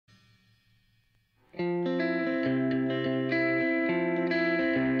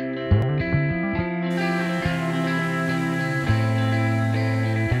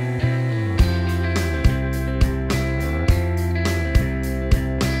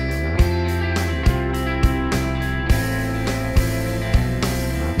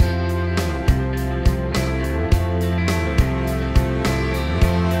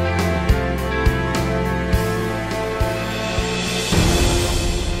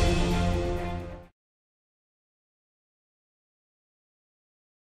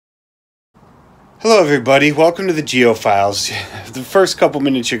Hello everybody, welcome to the Geo-Files. The first couple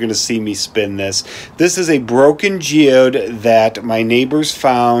minutes you're going to see me spin this. This is a broken geode that my neighbors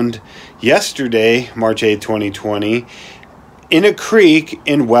found yesterday, March 8, 2020, in a creek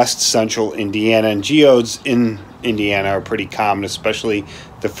in west central Indiana. And geodes in Indiana are pretty common, especially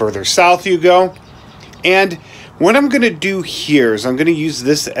the further south you go. And what I'm going to do here is I'm going to use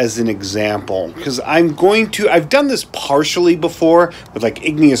this as an example because I've done this partially before with like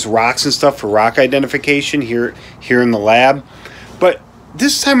igneous rocks and stuff for rock identification here in the lab. But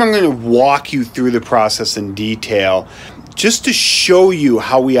this time I'm going to walk you through the process in detail just to show you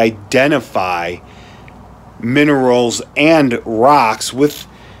how we identify minerals and rocks with,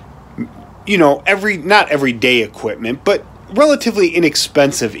 not everyday equipment, but relatively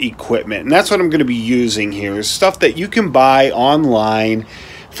inexpensive equipment. And that's what I'm going to be using here, is stuff that you can buy online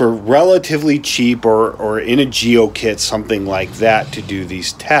for relatively cheap or in a geo kit, something like that, to do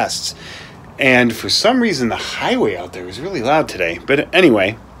these tests. And for some reason the highway out there is really loud today, but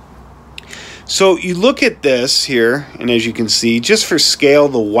anyway, so you look at this here, and as you can see, just for scale,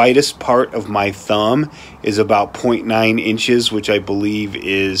 the widest part of my thumb is about 0.9 inches, which I believe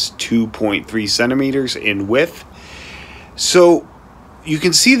is 2.3 centimeters in width. So you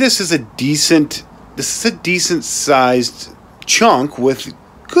can see this is a decent sized chunk with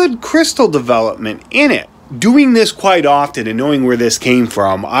good crystal development in it. Doing this quite often and knowing where this came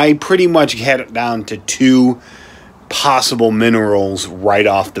from, I pretty much had it down to 2 possible minerals right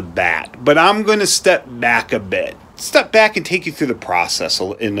off the bat. But I'm going to step back a bit. Step back and take you through the process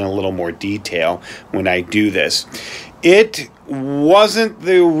in a little more detail when I do this. It wasn't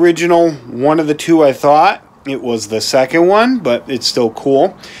the original one of the 2 I thought. It was the second one, but it's still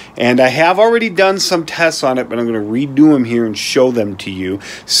cool. And I have already done some tests on it, but I'm going to redo them here and show them to you.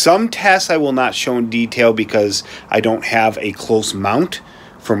 Some tests I will not show in detail because I don't have a close mount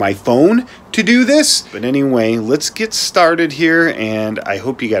for my phone to do this. But anyway, let's get started here, and I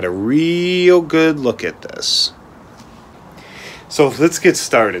hope you got a real good look at this. So let's get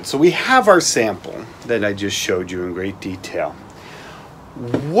started. So we have our sample that I just showed you in great detail.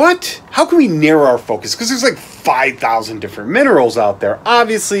 How can we narrow our focus? Because there's like 5,000 different minerals out there.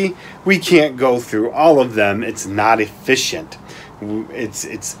 Obviously, we can't go through all of them. It's not efficient.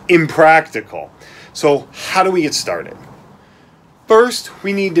 It's impractical. So how do we get started? First,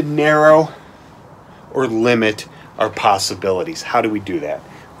 we need to narrow or limit our possibilities. How do we do that?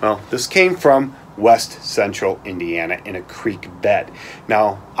 Well, this came from west central Indiana in a creek bed.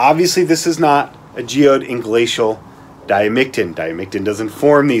 Now, obviously, this is not a geode in glacial diamictin. Diamictin doesn't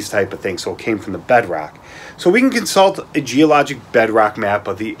form these type of things, so it came from the bedrock. So we can consult a geologic bedrock map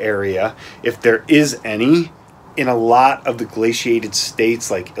of the area, if there is any, in a lot of the glaciated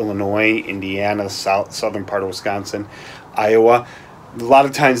states like Illinois, Indiana, southern part of Wisconsin, Iowa. A lot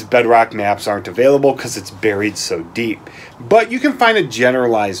of times bedrock maps aren't available because it's buried so deep. But you can find a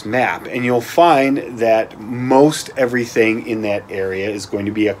generalized map, and you'll find that most everything in that area is going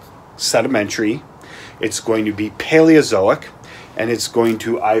to be a sedimentary, it's going to be Paleozoic, and it's going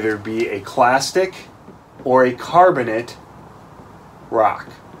to either be a clastic or a carbonate rock.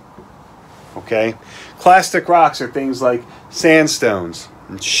 Okay? Clastic rocks are things like sandstones,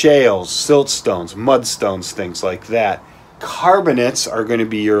 and shales, siltstones, mudstones, things like that. Carbonates are going to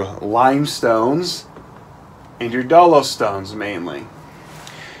be your limestones and your dolostones mainly.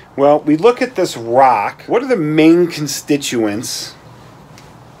 Well, we look at this rock. What are the main constituents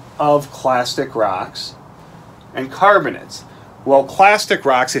of clastic rocks and carbonates? Well, clastic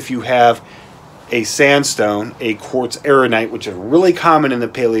rocks, if you have a sandstone, a quartz arenite, which are really common in the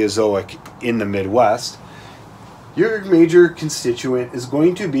Paleozoic in the Midwest, your major constituent is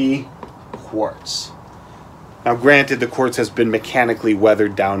going to be quartz. Now, granted, the quartz has been mechanically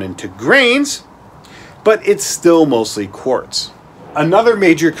weathered down into grains, but it's still mostly quartz. Another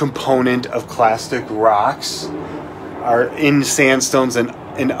major component of clastic rocks are in sandstones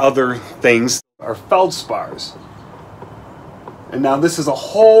and other things are feldspars. And now this is a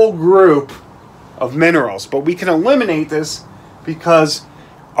whole group of minerals, but we can eliminate this because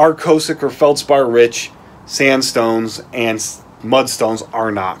arcosic or feldspar rich sandstones and mudstones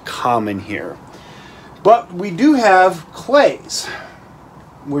are not common here. But we do have clays,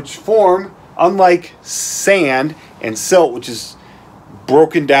 which form, unlike sand and silt, which is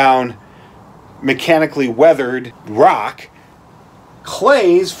broken down, mechanically weathered rock,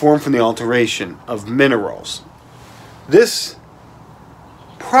 clays form from the alteration of minerals. This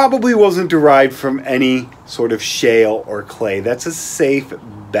probably wasn't derived from any sort of shale or clay. That's a safe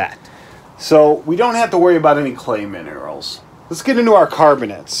bet. So we don't have to worry about any clay minerals. Let's get into our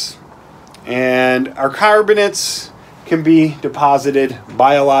carbonates. And our carbonates can be deposited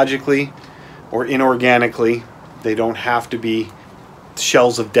biologically or inorganically. They don't have to be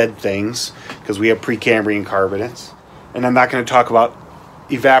shells of dead things, because we have Precambrian carbonates. And I'm not going to talk about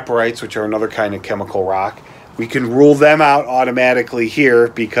evaporites, which are another kind of chemical rock. We can rule them out automatically here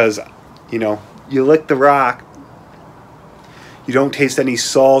because, you know, you lick the rock, you don't taste any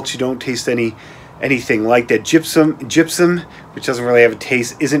salt, you don't taste anything like that. Gypsum, which doesn't really have a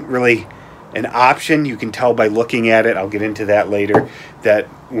taste, isn't really an option. You can tell by looking at it, I'll get into that later, that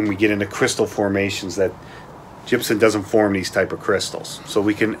when we get into crystal formations, that gypsum doesn't form these type of crystals. So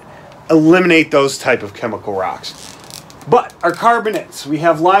we can eliminate those type of chemical rocks. But our carbonates, we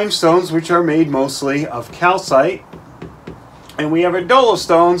have limestones, which are made mostly of calcite, and we have our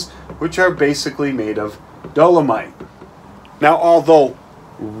dolostones, which are basically made of dolomite. Now, although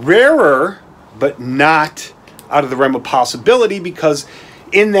rarer, but not out of the realm of possibility, because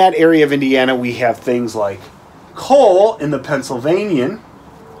in that area of Indiana we have things like coal in the Pennsylvanian.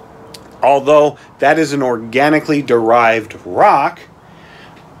 Although that is an organically derived rock,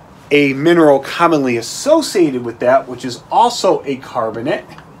 a mineral commonly associated with that, which is also a carbonate,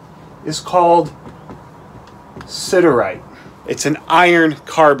 is called siderite. It's an iron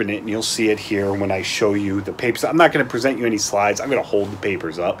carbonate, and you'll see it here when I show you the papers. I'm not going to present you any slides. I'm going to hold the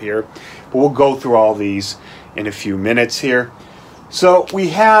papers up here, but we'll go through all these in a few minutes here. So we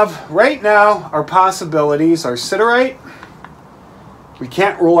have right now our possibilities are siderite. We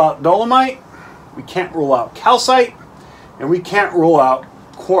can't rule out dolomite. We can't rule out calcite, and we can't rule out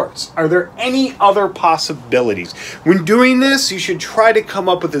quartz. Are there any other possibilities? When doing this, you should try to come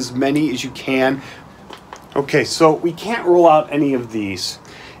up with as many as you can. Okay, so we can't rule out any of these.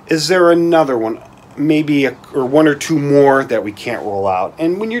 Is there another one? Maybe or one or two more that we can't rule out.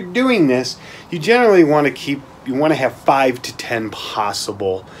 And when you're doing this, you generally want to have 5 to 10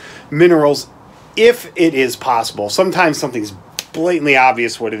 possible minerals, if it is possible. Sometimes something's blatantly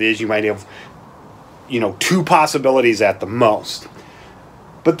obvious what it is. You might have, 2 possibilities at the most.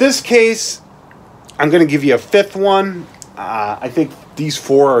 But this case, I'm going to give you a 5th one. I think these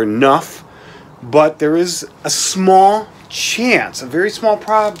 4 are enough. But there is a small chance, a very small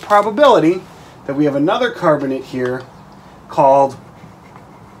probability, that we have another carbonate here called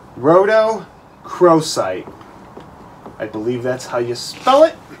rhodochrosite. I believe that's how you spell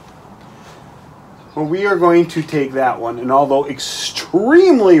it. Well, we are going to take that one, and although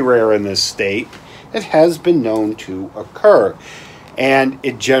extremely rare in this state, it has been known to occur. And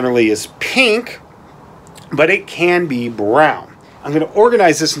it generally is pink, but it can be brown. I'm going to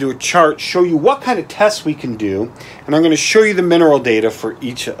organize this into a chart, show you what kind of tests we can do, and I'm going to show you the mineral data for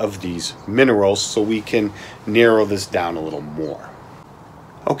each of these minerals so we can narrow this down a little more.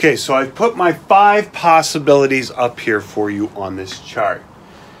 Okay, so I've put my 5 possibilities up here for you on this chart.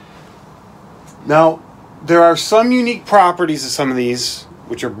 Now, there are some unique properties of some of these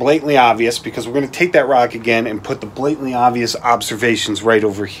which are blatantly obvious, because we're going to take that rock again and put the blatantly obvious observations right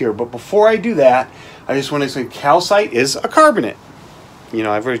over here. But before I do that, I just want to say calcite is a carbonate.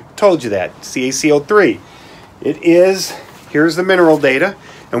 I've already told you that. CaCO3. It is, here's the mineral data,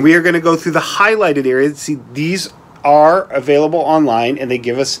 and we are going to go through the highlighted area. See, these are available online, and they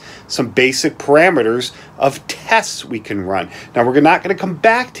give us some basic parameters of tests we can run. Now, we're not going to come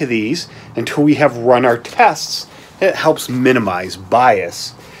back to these until we have run our tests. It helps minimize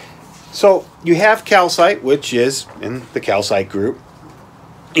bias. So you have calcite, which is in the calcite group.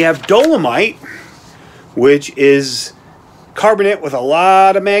 You have dolomite, which is carbonate with a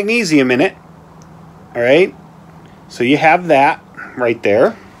lot of magnesium in it. All right, so you have that right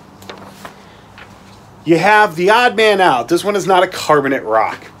there. You have the odd man out. This one is not a carbonate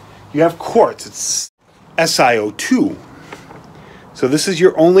rock. You have quartz. It's SiO2. So this is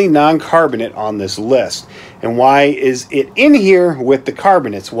your only non-carbonate on this list. And why is it in here with the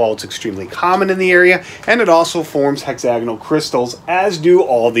carbonates? Well, it's extremely common in the area, and it also forms hexagonal crystals, as do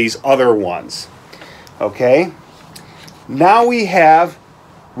all these other ones. Okay? Now we have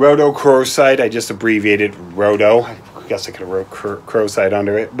rhodochrosite. I just abbreviated rhodo. I guess I could have wrote crosite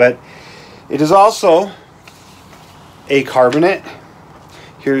under it. But it is also a carbonate.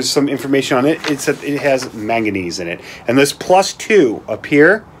 Here's some information on it. It has manganese in it. And this +2 up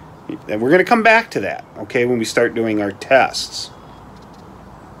here, and we're going to come back to that, okay, when we start doing our tests.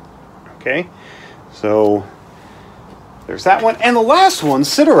 Okay, so there's that one. And the last one,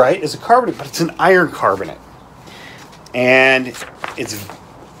 siderite, is a carbonate, but it's an iron carbonate. And it's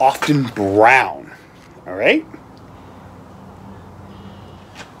often brown, all right?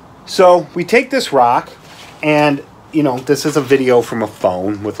 So we take this rock, and this is a video from a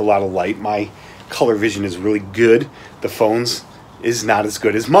phone with a lot of light. My color vision is really good. The phone's is not as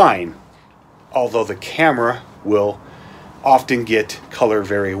good as mine, although the camera will often get color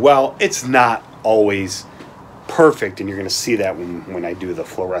very well. It's not always perfect, and you're going to see that when I do the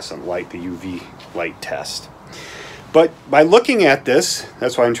fluorescent light, the UV light test. But by looking at this,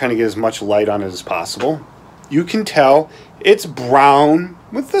 that's why I'm trying to get as much light on it as possible, you can tell it's brown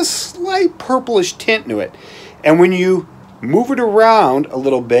with a slight purplish tint to it. And when you move it around a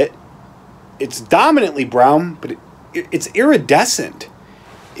little bit, it's dominantly brown, but it's iridescent.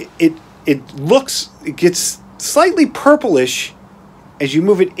 It gets slightly purplish as you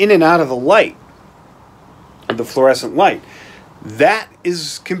move it in and out of the light, of the fluorescent light. That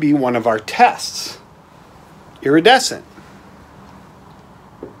can be one of our tests. Iridescent.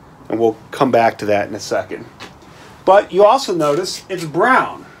 And we'll come back to that in a second. But you also notice it's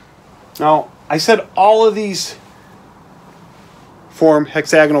brown. Now, I said all of these form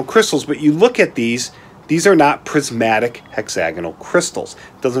hexagonal crystals, but you look at these are not prismatic hexagonal crystals.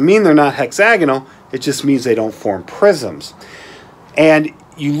 Doesn't mean they're not hexagonal, it just means they don't form prisms. And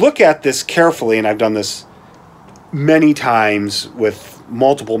you look at this carefully, and I've done this many times with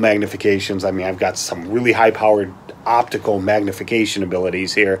multiple magnifications. I mean, I've got some really high-powered optical magnification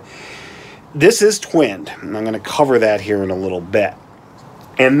abilities here. This is twinned, and I'm going to cover that here in a little bit.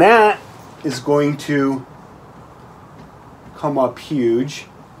 And that is going to come up huge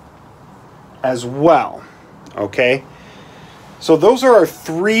as well. Okay? So those are our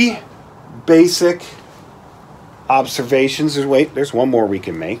three basic observations. There's one more we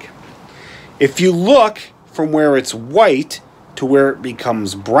can make. If you look from where it's white to where it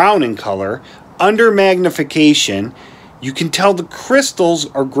becomes brown in color, under magnification, you can tell the crystals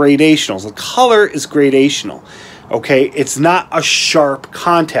are gradational. The color is gradational. Okay? It's not a sharp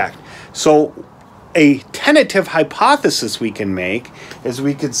contact. So a tentative hypothesis we can make is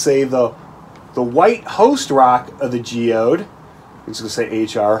we could say the white host rock of the geode, I'm just going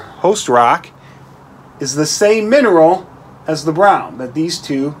to say HR, host rock, is the same mineral as the brown, that these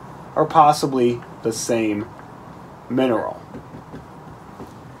two are possibly the same mineral.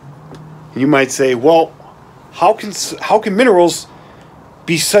 You might say, well, how can minerals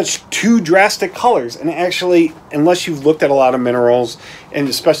be such two drastic colors? And actually, unless you've looked at a lot of minerals, and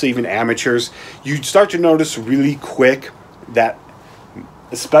especially even amateurs, you start to notice really quick that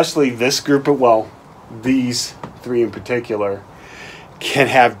especially this group of, well, these three in particular,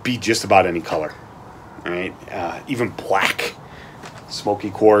 can be just about any color. All right, even black, smoky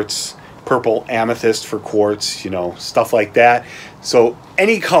quartz, purple amethyst for quartz, stuff like that. So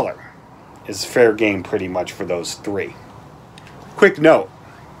any color is fair game pretty much for those three. Quick note,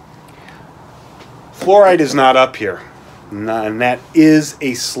 fluoride is not up here, and that is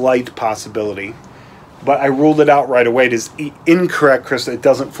a slight possibility, but I ruled it out right away. It is incorrect crystal. It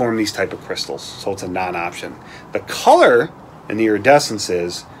doesn't form these type of crystals, so it's a non-option. The color and the iridescence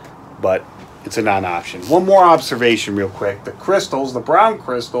is, but it's a non-option. One more observation real quick. The crystals, the brown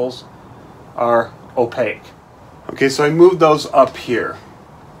crystals, are opaque. Okay, so I moved those up here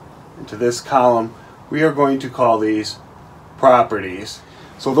into this column. We are going to call these properties.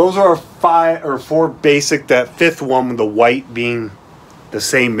 So those are four basic. That fifth one, the white being the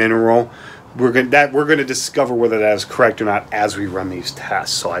same mineral, we're going to discover whether that is correct or not as we run these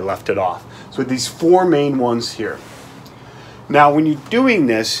tests. So I left it off. So these four main ones here. Now, when you're doing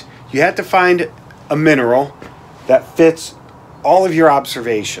this, you have to find a mineral that fits all of your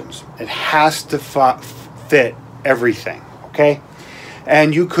observations. It has to fit everything, okay?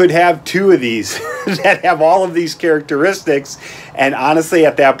 And you could have two of these that have all of these characteristics, and honestly,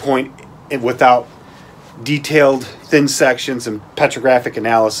 at that point, without detailed thin sections and petrographic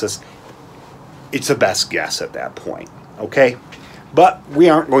analysis, it's a best guess at that point, okay? But we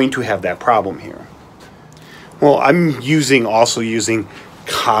aren't going to have that problem here. Well, I'm also using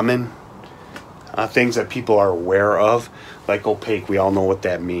common things that people are aware of, like opaque. We all know what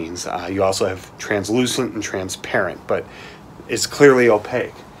that means. You also have translucent and transparent, but it's clearly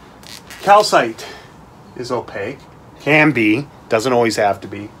opaque. Calcite is opaque, can be, doesn't always have to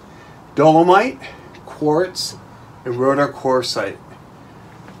be. Dolomite, quartz, and rhodochrosite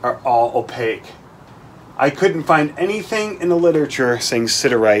are all opaque. I couldn't find anything in the literature saying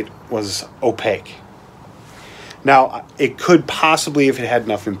siderite was opaque. Now, it could possibly if it had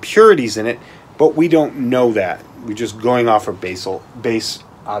enough impurities in it, but we don't know that. We're just going off of base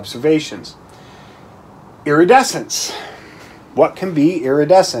observations. Iridescence. What can be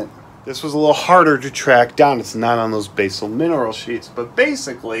iridescent? This was a little harder to track down. It's not on those basal mineral sheets, but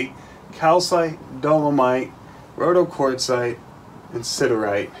basically, calcite, dolomite, rhodochrosite, and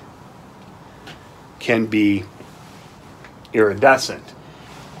siderite can be iridescent.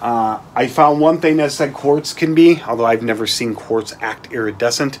 I found one thing that said quartz can be, although I've never seen quartz act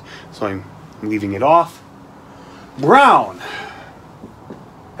iridescent, so I'm leaving it off. Brown.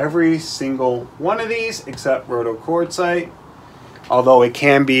 Every single one of these except rhodochrosite. Although it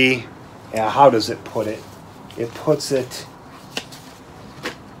can be, how does it put it? It puts it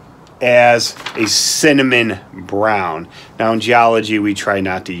as a cinnamon brown. Now in geology we try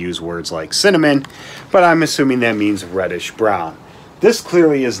not to use words like cinnamon, but I'm assuming that means reddish brown. This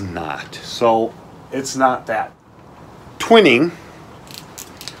clearly is not, so it's not that. Twinning,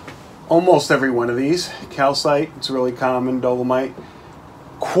 almost every one of these. Calcite, it's really common, dolomite.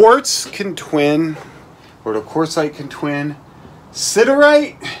 Quartz can twin, rhodochrosite can twin.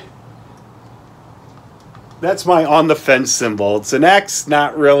 Siderite, that's my on the fence symbol. It's an X,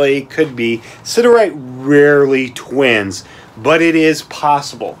 not really, could be. Siderite rarely twins, but it is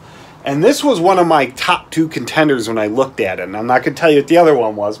possible. And this was one of my top 2 contenders when I looked at it. And I'm not going to tell you what the other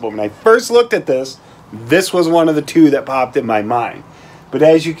one was, but when I first looked at this, this was one of the 2 that popped in my mind. But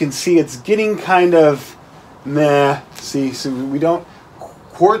as you can see, it's getting kind of meh. See, so we don't,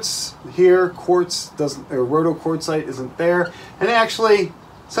 quartz here, quartz doesn't, or rhodochrosite isn't there. And actually,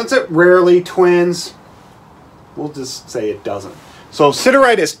 since it rarely twins, we'll just say it doesn't. So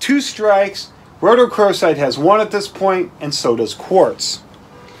siderite has 2 strikes, rhodochrosite has 1 at this point, and so does quartz.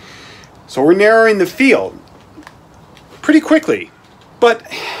 So we're narrowing the field pretty quickly, but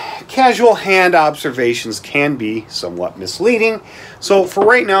casual hand observations can be somewhat misleading. So for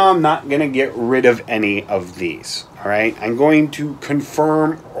right now, I'm not going to get rid of any of these. All right, I'm going to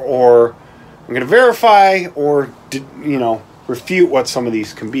confirm, or I'm going to verify, or refute what some of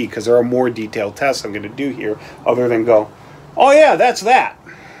these can be, because there are more detailed tests I'm going to do here other than go, oh yeah, that's that.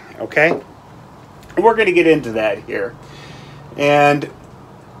 Okay, and we're going to get into that here, and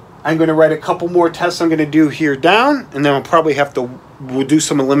I'm going to write a couple more tests I'm going to do here down, and then I'll probably have to, we'll do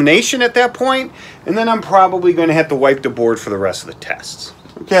some elimination at that point, and then I'm probably going to have to wipe the board for the rest of the tests.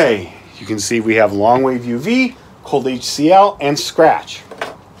 Okay, you can see we have long wave UV, cold HCl, and scratch.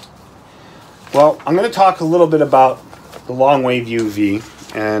 Well, I'm going to talk a little bit about the long wave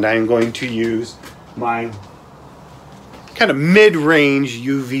UV, and I'm going to use my kind of mid-range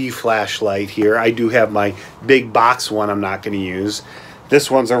UV flashlight here. I do have my big box one I'm not going to use. This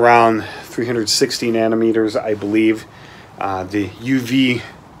one's around 360 nanometers, I believe. The UV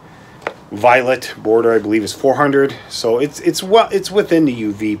violet border, I believe, is 400. So it's within the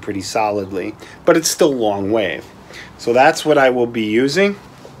UV pretty solidly, but it's still long wave. So that's what I will be using.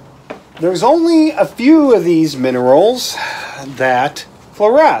 There's only a few of these minerals that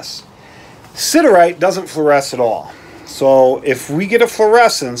fluoresce. Siderite doesn't fluoresce at all. So if we get a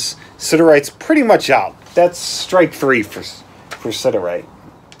fluorescence, siderite's pretty much out. That's strike 3 for siderite.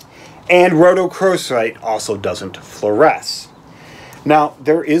 And rhodochrosite also doesn't fluoresce. Now,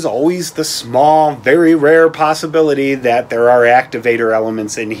 there is always the small, very rare possibility that there are activator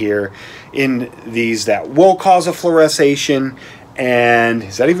elements in here, in these, that will cause a fluorescation. And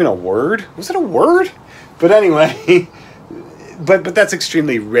is that even a word? Was it a word? But anyway, but that's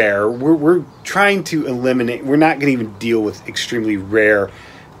extremely rare. We're trying to eliminate, we're not going to even deal with extremely rare,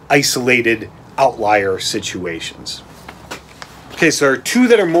 isolated outlier situations. Okay, so there are 2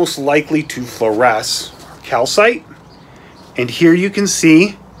 that are most likely to fluoresce: calcite, and here you can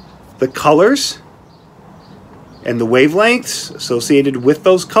see the colors and the wavelengths associated with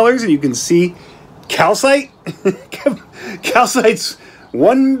those colors, and you can see calcite. Calcite's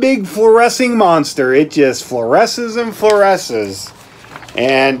one big fluorescing monster. It just fluoresces and fluoresces.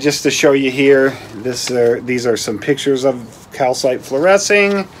 And just to show you here, these are some pictures of calcite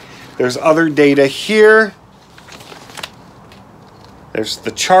fluorescing. There's other data here. There's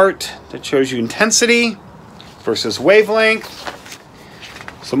the chart that shows you intensity versus wavelength.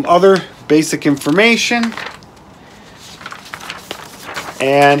 Some other basic information.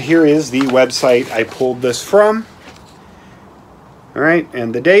 And here is the website I pulled this from. All right,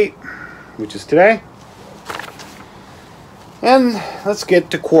 and the date, which is today. And let's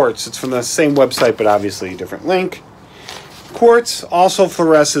get to quartz. It's from the same website, but obviously a different link. Quartz also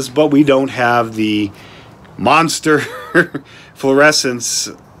fluoresces, but we don't have the monster fluorescence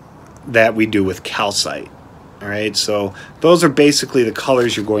that we do with calcite. All right, so those are basically the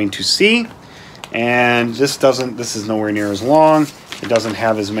colors you're going to see. And this is nowhere near as long. It doesn't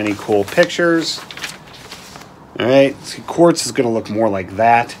have as many cool pictures. All right, so quartz is going to look more like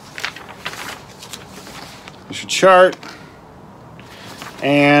that. There's your chart.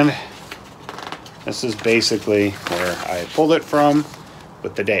 And this is basically where I pulled it from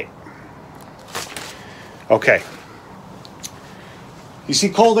with the date. Okay. You see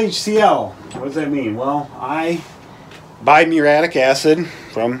cold HCl. What does that mean? Well, I buy muriatic acid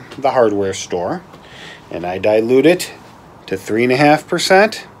from the hardware store, and I dilute it to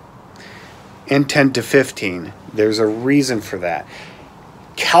 3.5%. and 10 to 15. There's a reason for that.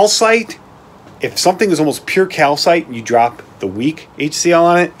 Calcite, if something is almost pure calcite and you drop the weak HCl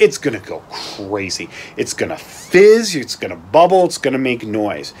on it, it's going to go crazy. It's going to fizz, it's going to bubble, it's going to make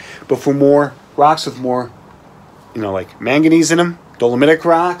noise. But for more rocks with more, like manganese in them, dolomitic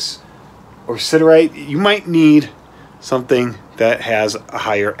rocks, or siderite, you might need something that has a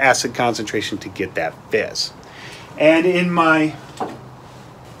higher acid concentration to get that fizz. And in my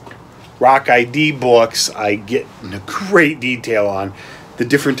rock ID books, I get into great detail on the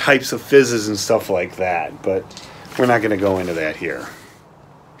different types of fizzes and stuff like that, but we're not going to go into that here.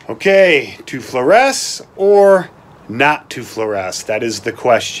 Okay, to fluoresce or not to fluoresce? That is the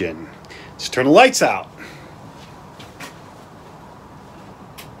question. Let's turn the lights out.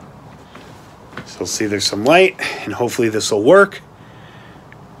 So see, there's some light, and hopefully this will work.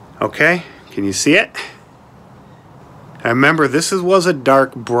 Okay, can you see it? Now remember, this was a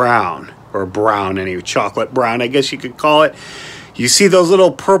dark brown, or brown, anyway, chocolate brown, I guess you could call it. You see those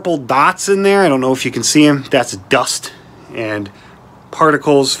little purple dots in there? I don't know if you can see them. That's dust and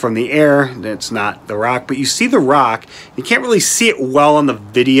particles from the air. That's not the rock, but you see the rock. You can't really see it well on the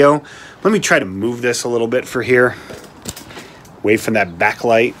video. Let me try to move this a little bit for here, away from that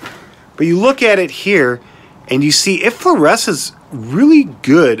backlight. But you look at it here, and you see it fluoresces really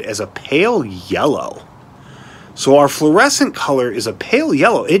good as a pale yellow. So our fluorescent color is a pale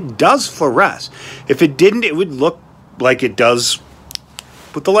yellow. It does fluoresce. If it didn't, it would look like it does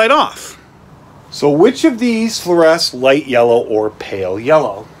with the light off. So which of these fluoresce light yellow or pale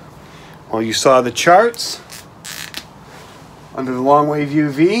yellow? Well, you saw the charts under the long wave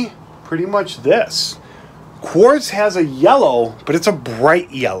UV, pretty much this. Quartz has a yellow, but it's a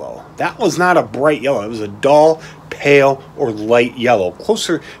bright yellow. That was not a bright yellow. It was a dull, pale, or light yellow.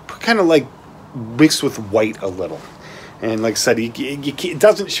 Closer, kind of like mixed with white a little. And like I said, it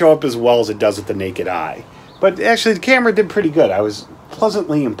doesn't show up as well as it does with the naked eye. But actually, the camera did pretty good. I was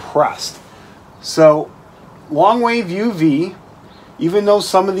pleasantly impressed. So, long wave UV, even though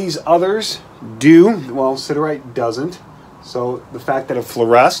some of these others do, well, siderite doesn't. So, the fact that it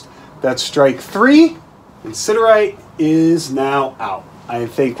fluoresced, that's strike 3. And siderite is now out. I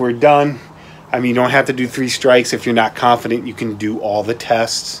think we're done. I mean, you don't have to do 3 strikes if you're not confident. You can do all the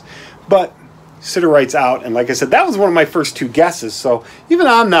tests. But siderite's out. And like I said, that was one of my first 2 guesses. So even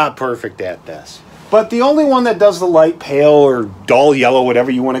I'm not perfect at this. But the only one that does the light pale or dull yellow,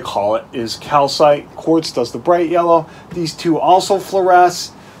 whatever you want to call it, is calcite. Quartz does the bright yellow. These 2 also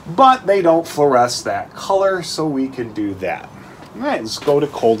fluoresce, but they don't fluoresce that color, so we can do that. All right, let's go to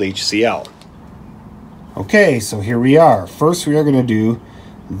cold HCl. Okay, so here we are. First, we are going to do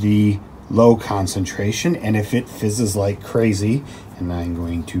the low concentration, and if it fizzes like crazy, and I'm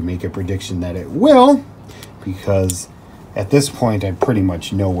going to make a prediction that it will, because at this point I pretty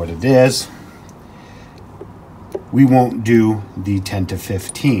much know what it is, we won't do the 10 to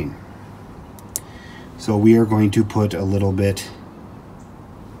 15. So we are going to put a little bit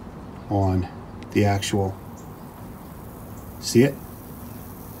on the actual, see it?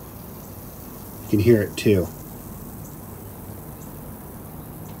 You can hear it too.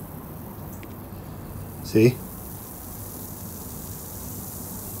 See?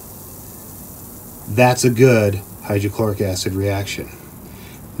 That's a good hydrochloric acid reaction.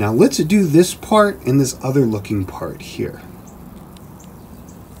 Now let's do this part and this other looking part here.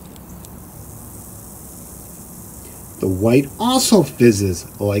 The white also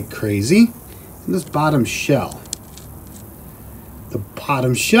fizzes like crazy in this bottom shell. The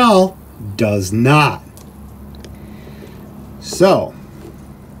bottom shell does not. So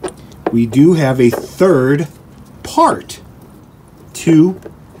we do have a third part to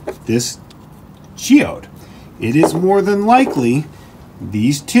this geode. It is more than likely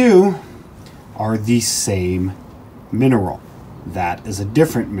these 2 are the same mineral. That is a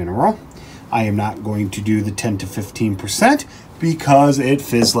different mineral. I am not going to do the 10 to 15% because it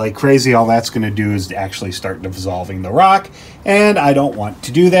fizzed like crazy. All that's going to do is actually start dissolving the rock, and I don't want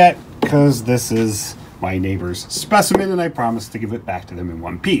to do that because this is my neighbor's specimen and I promised to give it back to them in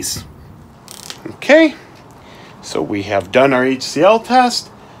one piece. Okay, so we have done our HCl test,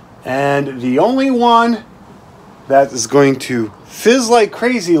 and the only one that is going to fizz like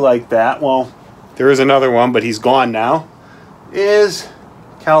crazy like that, well, there is another one, but he's gone now, is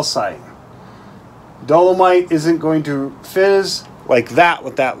calcite. Dolomite isn't going to fizz like that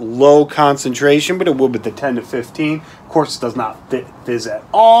with that low concentration, but it will with the 10 to 15. Quartz does not fizz at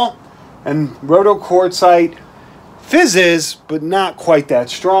all. And rhodochrosite fizzes, but not quite that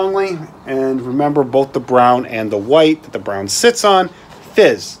strongly. And remember, both the brown and the white that the brown sits on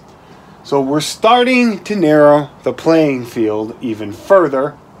fizz. So we're starting to narrow the playing field even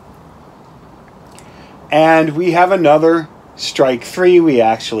further. And we have another strike 3. We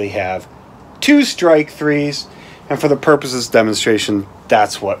actually have 2 strike 3s. And for the purposes of this demonstration,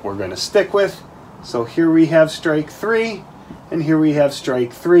 that's what we're going to stick with. So here we have strike 3, and here we have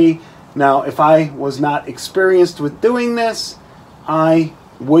strike 3. Now, if I was not experienced with doing this, I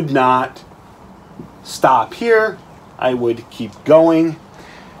would not stop here. I would keep going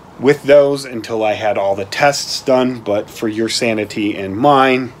with those until I had all the tests done. But for your sanity and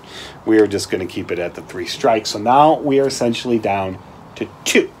mine, we are just going to keep it at the 3 strikes. So now we are essentially down to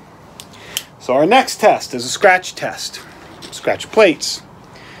 2. So our next test is a scratch test. Scratch plates.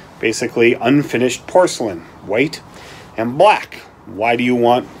 Basically unfinished porcelain, white and black. Why do you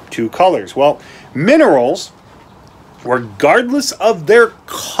want 2 colors? Well, minerals, regardless of their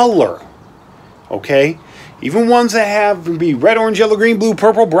color, okay, even ones that have be red, orange, yellow, green, blue,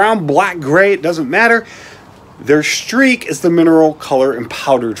 purple, brown, black, gray, it doesn't matter. Their streak is the mineral color in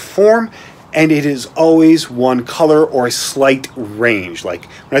powdered form, and it is always one color or a slight range. Like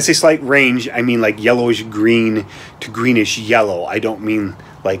when I say slight range, I mean like yellowish green to greenish yellow. I don't mean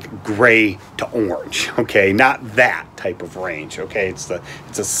like gray to orange, okay? Not that type of range, okay? It's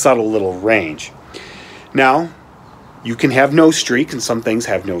a subtle little range. Now, you can have no streak, and some things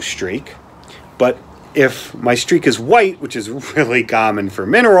have no streak, but if my streak is white, which is really common for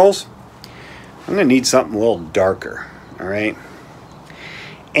minerals, I'm going to need something a little darker, all right?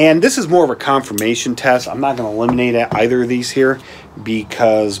 And this is more of a confirmation test. I'm not going to eliminate either of these here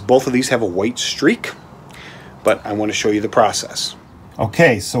because both of these have a white streak, but I want to show you the process.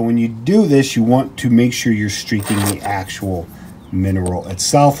 Okay, so when you do this, you want to make sure you're streaking the actual mineral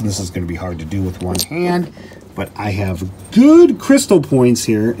itself, and this is going to be hard to do with one hand, but I have good crystal points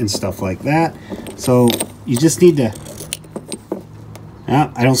here and stuff like that. So you just need to,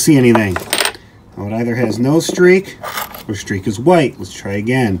 I don't see anything. Now it either has no streak or streak is white. Let's try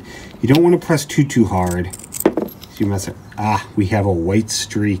again. You don't want to press too hard. So you mess it. We have a white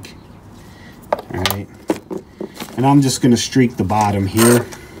streak. All right. And I'm just going to streak the bottom here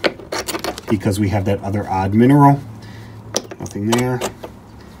because we have that other odd mineral. Nothing there.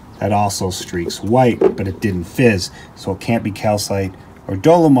 That also streaks white, but it didn't fizz, so it can't be calcite or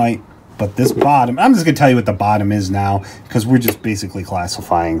dolomite. But this bottom, I'm just going to tell you what the bottom is now because we're just basically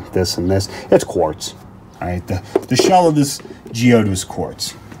classifying this and this. It's quartz. All right, the shell of this geode was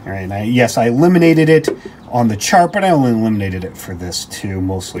quartz. All right, now, yes, I eliminated it on the chart, but I only eliminated it for this too,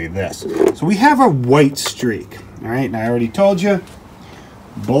 mostly this. So we have a white streak. All right, and I already told you,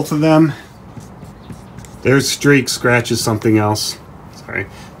 both of them, their streak scratches something else. Sorry.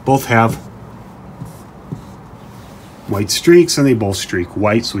 Both have white streaks, and they both streak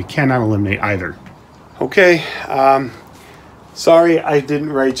white, so we cannot eliminate either. Okay, sorry I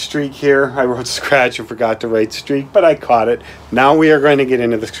didn't write streak here. I wrote scratch and forgot to write streak, but I caught it. Now we are going to get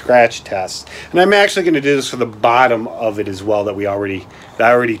into the scratch test, and I'm actually going to do this for the bottom of it as well that I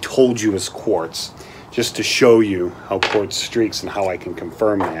already told you is quartz, just to show you how quartz streaks and how I can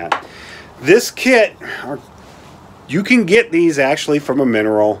confirm that. This kit, you can get these actually from a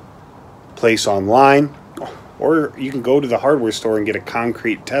mineral place online, or you can go to the hardware store and get a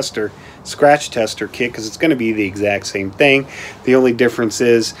concrete tester, scratch tester kit, because it's going to be the exact same thing. The only difference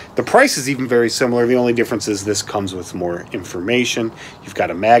is the price is even very similar. The only difference is this comes with more information. You've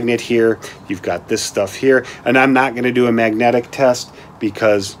got a magnet here, you've got this stuff here, and I'm not going to do a magnetic test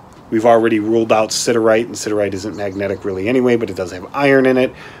because we've already ruled out siderite, and siderite isn't magnetic really anyway, but it does have iron in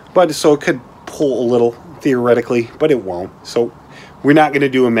it. But so it could pull a little theoretically, but it won't. So we're not going to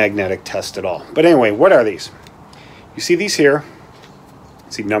do a magnetic test at all. But anyway, what are these? You see these here.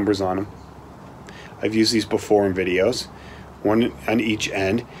 See numbers on them. I've used these before in videos. One on each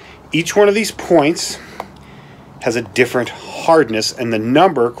end. Each one of these points has a different hardness, and the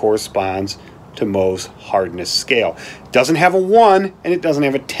number corresponds to Mohs hardness scale. It doesn't have a 1 and it doesn't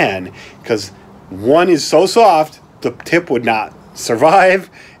have a 10 because 1 is so soft the tip would not survive.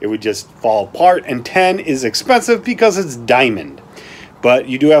 It would just fall apart, and 10 is expensive because it's diamond. But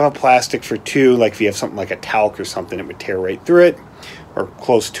you do have a plastic for 2, like if you have something like a talc or something, it would tear right through it or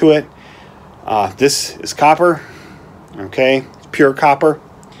close to it. This is copper, okay, it's pure copper.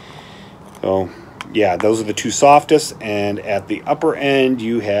 So yeah, those are the 2 softest, and at the upper end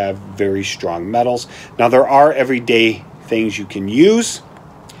you have very strong metals. Now there are everyday things you can use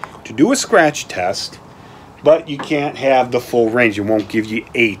to do a scratch test, but you can't have the full range. It won't give you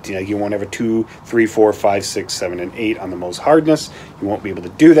 8. You won't have a 2, 3, 4, 5, 6, 7, and 8 on the Mohs hardness. You won't be able to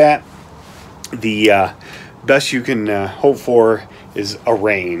do that. The best you can hope for is a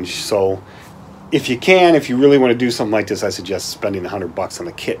range. So if you really want to do something like this, I suggest spending the $100 on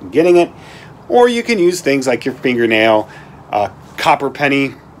the kit and getting it. Or you can use things like your fingernail, copper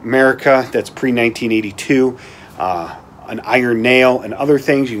penny America, that's pre-1982, an iron nail and other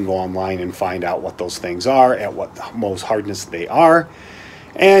things. You can go online and find out what those things are, at what Mohs hardness they are,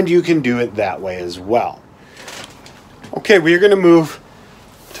 and you can do it that way as well. Okay, we're going to move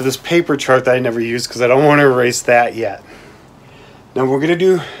to this paper chart that I never used because I don't want to erase that yet. Now we're going to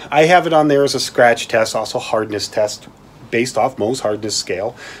do, I have it on there as a scratch test, also hardness test based off Mohs hardness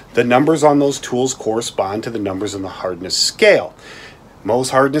scale. The numbers on those tools correspond to the numbers in the hardness scale.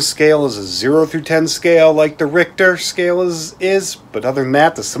 Mohs hardness scale is a 0 through 10 scale like the Richter scale is, but other than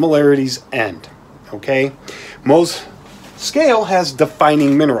that, the similarities end. Okay? Mohs scale has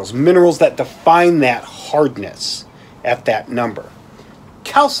defining minerals, minerals that define that hardness at that number.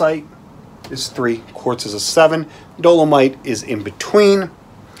 Calcite is 3, quartz is a 7, dolomite is in between.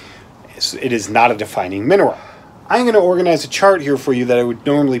 It is not a defining mineral. I'm going to organize a chart here for you that I would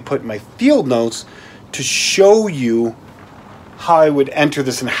normally put in my field notes to show you how I would enter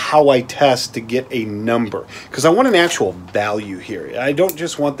this and how I test to get a number, because I want an actual value here. I don't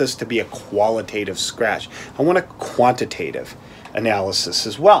just want this to be a qualitative scratch. I want a quantitative analysis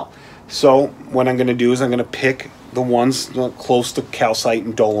as well. So what I'm going to do is I'm going to pick the ones close to calcite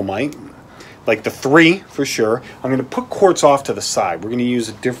and dolomite, like the 3 for sure. I'm going to put quartz off to the side. We're going to use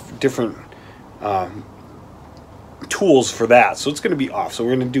a different tools for that, so it's going to be off. So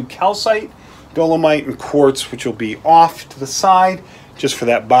we're going to do calcite, dolomite, and quartz, which will be off to the side just for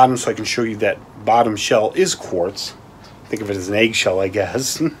that bottom, so I can show you that bottom shell is quartz. Think of it as an eggshell, I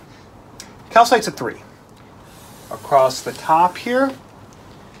guess. Calcite's a 3. Across the top here,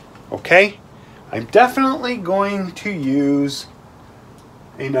 okay, I'm definitely going to use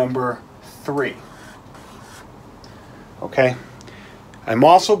a number 3. Okay, I'm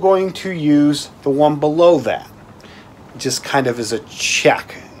also going to use the one below that, just kind of as a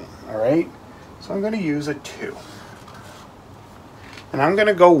check. All right, so I'm going to use a 2. And I'm going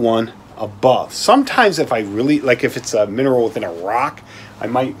to go one above. Sometimes if I really, like if it's a mineral within a rock, I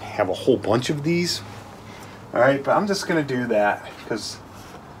might have a whole bunch of these. All right, but I'm just going to do that because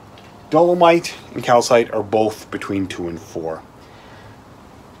dolomite and calcite are both between 2 and 4.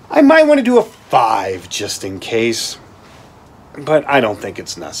 I might want to do a 5 just in case, but I don't think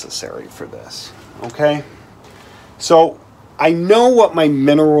it's necessary for this. Okay, so I know what my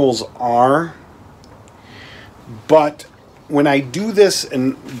minerals are, but when I do this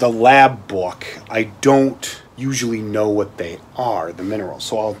in the lab book, I don't usually know what they are, the minerals.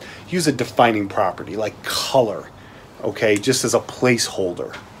 So I'll use a defining property like color, okay, just as a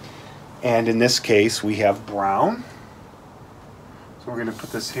placeholder. And in this case, we have brown. So we're going to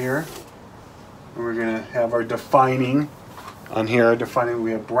put this here. And we're going to have our defining on here. Defining,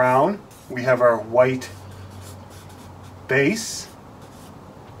 we have brown. We have our white base,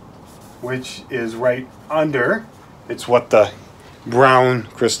 which is right under. It's what the brown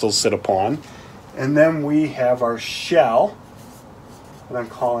crystals sit upon. And then we have our shell, that I'm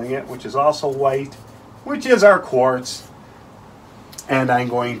calling it, which is also white, which is our quartz. And I'm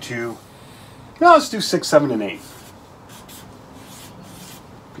going to, now let's do 6, 7, and 8.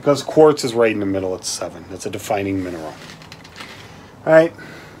 Because quartz is right in the middle, it's 7. That's a defining mineral. All right,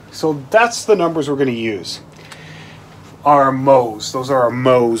 so that's the numbers we're going to use. Our Mohs, those are our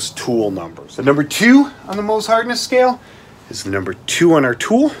Mohs tool numbers. The number 2 on the Mohs hardness scale is the number 2 on our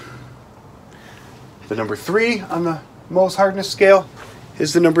tool. The number 3 on the Mohs hardness scale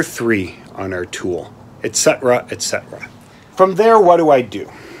is the number 3 on our tool, etc., etc. From there, what do I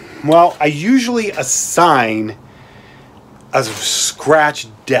do? Well, I usually assign a scratch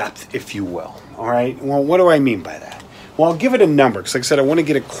depth, if you will. All right, well, what do I mean by that? Well, I'll give it a number, because like I said, I want to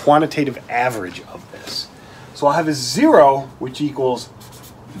get a quantitative average of this. So I'll have a 0, which equals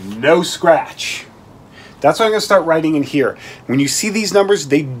no scratch. That's what I'm going to start writing in here. When you see these numbers,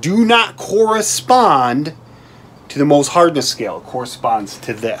 they do not correspond to the Mohs hardness scale. It corresponds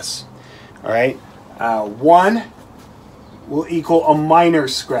to this. All right, 1 will equal a minor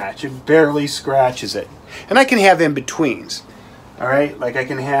scratch. It barely scratches it. And I can have in-betweens. All right, like I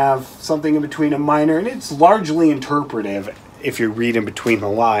can have something in between a minor, and it's largely interpretive if you read in between the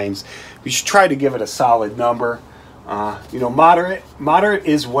lines. We should try to give it a solid number. You know, moderate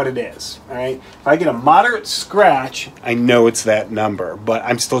is what it is. All right, if I get a moderate scratch, I know it's that number, but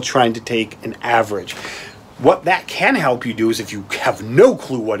I'm still trying to take an average. What that can help you do is if you have no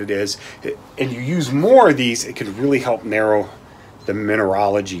clue what it is and you use more of these, it can really help narrow the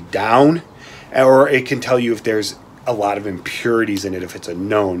mineralogy down, or it can tell you if there's a lot of impurities in it if it's a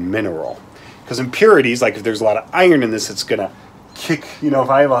known mineral. Because impurities, like if there's a lot of iron in this, it's gonna kick. You know, if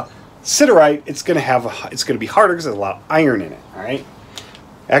I have a siderite, it's gonna be harder because there's a lot of iron in it. All right.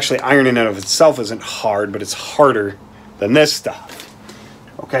 Actually, iron in and of itself isn't hard, but it's harder than this stuff.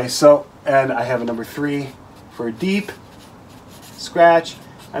 Okay, so, and I have a number 3 for a deep scratch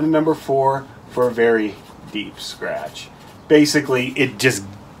and a number 4 for a very deep scratch. Basically, it just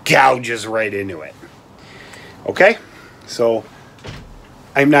gouges right into it. Okay, so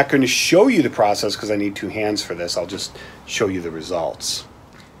I'm not going to show you the process because I need 2 hands for this. I'll just show you the results.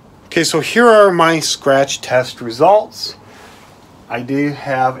 Okay, so here are my scratch test results. I do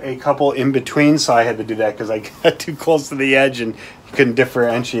have a couple in between, so I had to do that because I got too close to the edge and you couldn't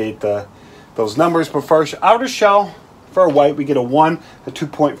differentiate those numbers. But for our outer shell, for a white, we get a 1, a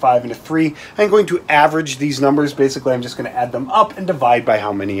 2.5, and a 3. I'm going to average these numbers. Basically, I'm just going to add them up and divide by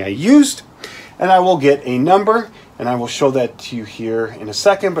how many I used. And I will get a number, and I will show that to you here in a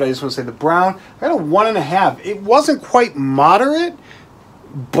second. But I just want to say the brown, I got a 1.5. It wasn't quite moderate,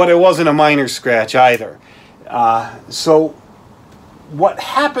 but it wasn't a minor scratch either. So what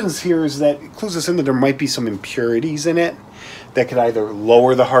happens here is that it clues us in that there might be some impurities in it that could either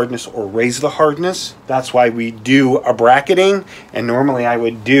lower the hardness or raise the hardness. That's why we do a bracketing, and normally I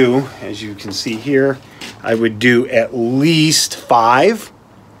would do, as you can see here, I would do at least 5,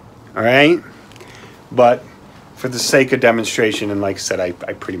 all right? But for the sake of demonstration, and like I said, I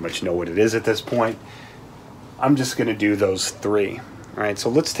pretty much know what it is at this point, I'm just gonna do those 3. All right, so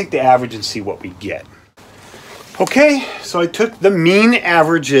let's take the average and see what we get. Okay, so I took the mean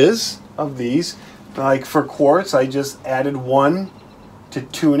averages of these. Like for quartz, I just added 1 to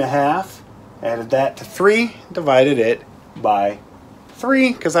 2.5, added that to 3, divided it by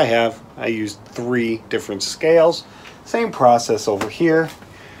 3, because I used 3 different scales. Same process over here.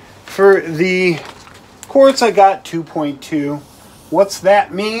 For the quartz, I got 2.2. What's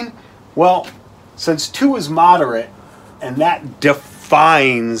that mean? Well, since 2 is moderate, and that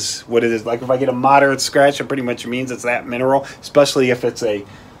defines what it is. Like if I get a moderate scratch, it pretty much means it's that mineral, especially if it's a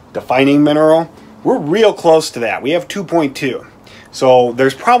defining mineral. We're real close to that. We have 2.2. So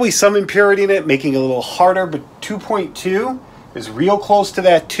there's probably some impurity in it, making it a little harder, but 2.2 is real close to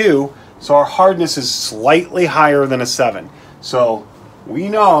that too. So our hardness is slightly higher than a 7. So we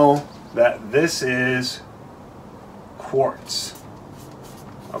know that this is quartz.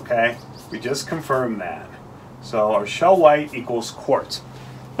 Okay, we just confirmed that. So our shell white equals quartz.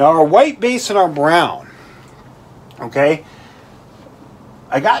 Now our white base and our brown, okay,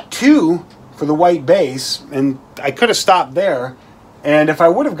 I got 2 for the white base, and I could have stopped there, and if I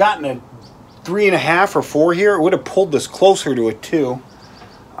would have gotten a 3.5 or 4 here, it would have pulled this closer to a 2.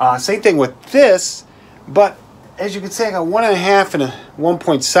 Same thing with this, but as you can see, I got 1.5 and a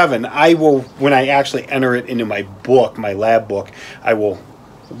 1.7. I will, when I actually enter it into my book, my lab book, I will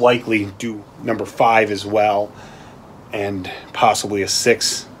likely do number 5 as well, and possibly a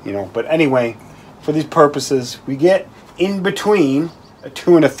 6, you know. But anyway, for these purposes, we get in between a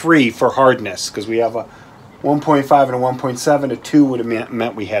 2 and a 3 for hardness, because we have a 1.5 and a 1.7. A 2 would have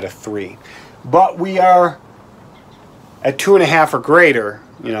meant we had a 3. But we are at 2.5 or greater.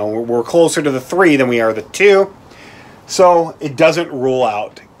 You know, we're closer to the 3 than we are the 2. So it doesn't rule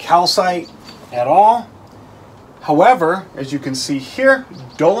out calcite at all. However, as you can see here,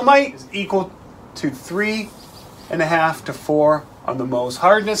 dolomite is equal to 3.5 to 4 on the Mohs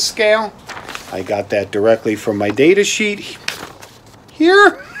hardness scale. I got that directly from my data sheet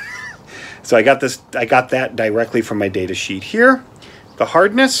here. So I got that directly from my data sheet here. The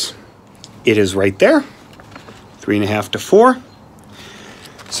hardness, it is right there, 3.5 to 4.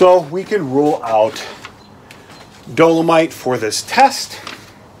 So we can rule out dolomite for this test.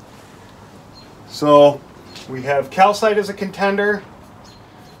 So we have calcite as a contender.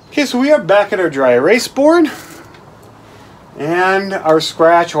 Okay, so we are back at our dry erase board. And our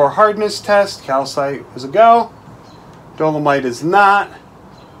scratch or hardness test, calcite is a go. Dolomite is not.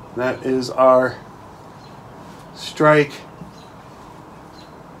 That is our strike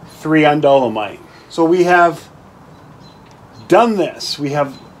 3 on dolomite. So we have done this. We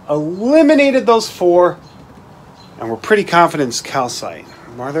have eliminated those 4, and we're pretty confident it's calcite.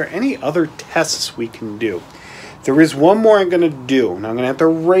 Are there any other tests we can do? There is one more I'm going to do, and I'm going to have to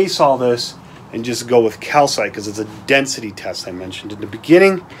erase all this and just go with calcite because it's a density test I mentioned in the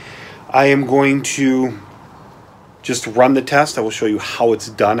beginning. I am going to just run the test. I will show you how it's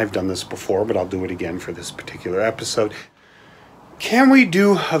done. I've done this before, but I'll do it again for this particular episode. Can we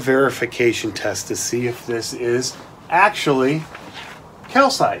do a verification test to see if this is actually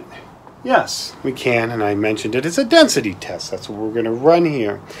calcite? Yes, we can, and I mentioned it. It's a density test. That's what we're going to run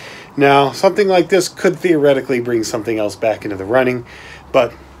here. Now, something like this could theoretically bring something else back into the running,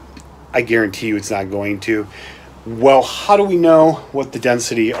 but I guarantee you it's not going to. Well, how do we know what the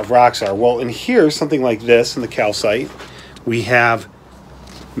density of rocks are? Well, in here, something like this in the calcite, we have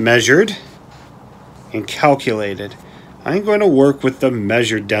measured and calculated I'm going to work with the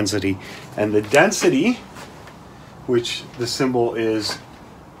measured density. And the density, which the symbol is,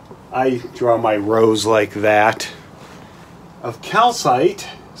 I draw my rows like that, of calcite.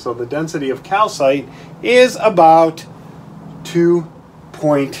 So the density of calcite is about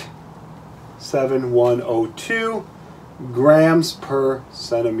 2.7102 grams per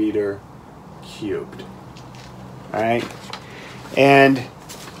centimeter cubed. All right. And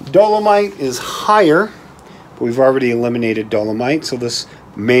dolomite is higher, but we've already eliminated dolomite, so this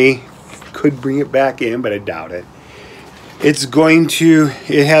could bring it back in, but I doubt it.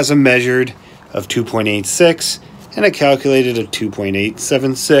 It has a measured of 2.86 and a calculated of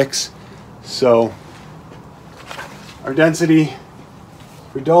 2.876. So our density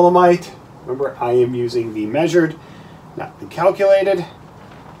for dolomite, remember I am using the measured, not the calculated.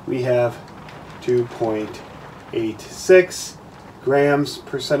 We have 2.86 grams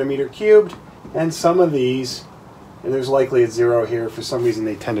per centimeter cubed, and some of these, and there's likely a 0 here, for some reason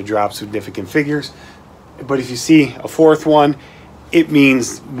they tend to drop significant figures, but if you see a fourth one, it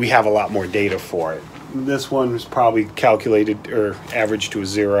means we have a lot more data for it. This one was probably calculated or averaged to a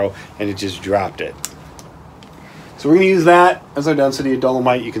 0 and it just dropped it. So we're going to use that as our density of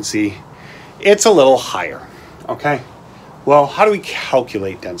dolomite. You can see it's a little higher. Okay, well, how do we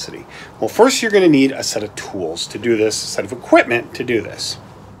calculate density? Well, first you're going to need a set of tools to do this, a set of equipment to do this.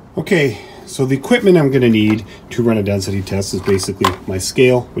 Okay, so the equipment I'm going to need to run a density test is basically my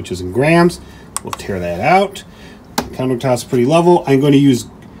scale, which is in grams. We'll tear that out. Countertop's pretty level. I'm going to use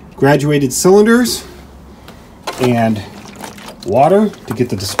graduated cylinders and water to get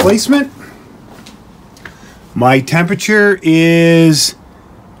the displacement. My temperature is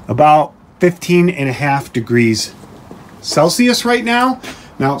about 15.5 degrees Celsius right now.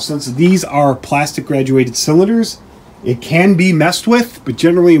 Now, since these are plastic graduated cylinders, it can be messed with, but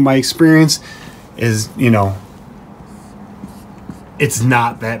generally my experience is, it's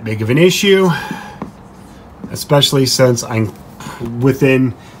not that big of an issue, especially since I'm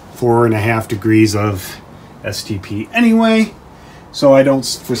within 4.5 degrees of STP anyway, so I don't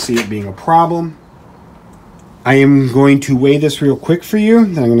foresee it being a problem. I am going to weigh this real quick for you,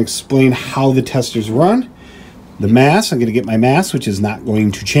 then I'm going to explain how the testers run. The mass, I'm going to get my mass, which is not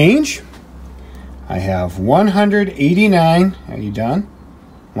going to change. I have 189, are you done?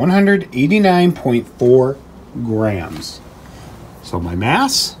 189.4 grams. So my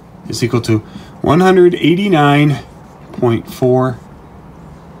mass is equal to 189.4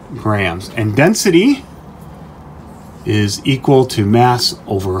 grams. And density is equal to mass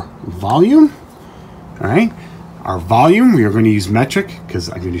over volume. All right. Our volume, we are going to use metric because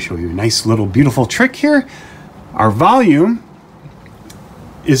I'm going to show you a nice little beautiful trick here. Our volume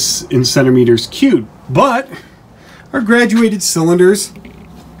is in centimeters cubed, but our graduated cylinders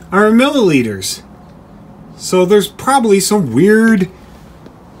are in milliliters. So there's probably some weird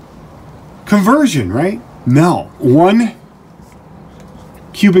conversion, right? No, 1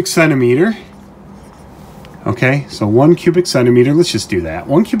 cubic centimeter. Okay, so 1 cubic centimeter, let's just do that.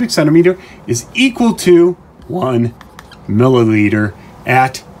 1 cubic centimeter is equal to 1 milliliter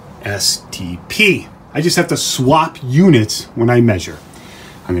at STP. I just have to swap units when I measure.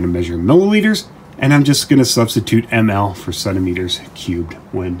 I'm going to measure milliliters, and I'm just going to substitute ml for centimeters cubed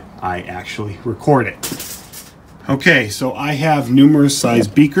when I actually record it. Okay, so I have numerous size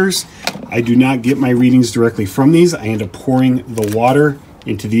beakers. I do not get my readings directly from these. I end up pouring the water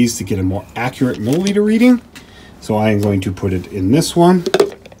into these to get a more accurate milliliter reading. So I am going to put it in this one.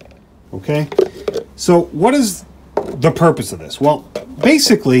 Okay, so what is the purpose of this? Well,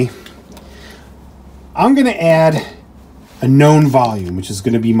 basically, I'm going to add a known volume, which is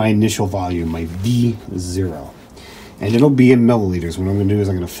going to be my initial volume, my V0. And it'll be in milliliters. What I'm going to do is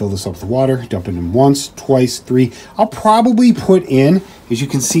I'm going to fill this up with water, dump it in once, twice, 3. I'll probably put in, as you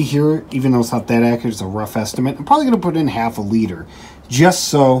can see here, even though it's not that accurate, it's a rough estimate, I'm probably going to put in half a liter, just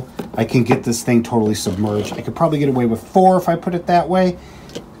so I can get this thing totally submerged. I could probably get away with 4 if I put it that way.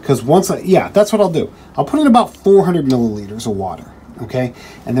 Because that's what I'll do. I'll put in about 400 milliliters of water. Okay,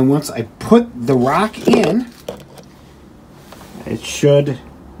 and then once I put the rock in, it should,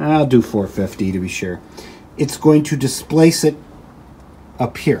 I'll do 450 to be sure. It's going to displace it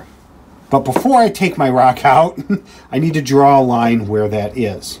up here. But before I take my rock out, I need to draw a line where that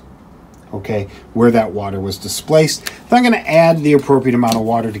is. Okay, where that water was displaced. Then I'm going to add the appropriate amount of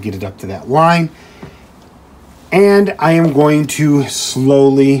water to get it up to that line. And I am going to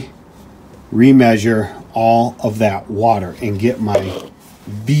slowly remeasure all of that water and get my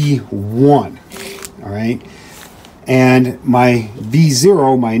V1. All right. And my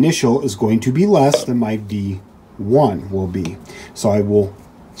V0, my initial, is going to be less than my V1 will be. So I will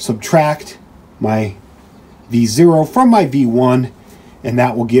subtract my V0 from my V1, and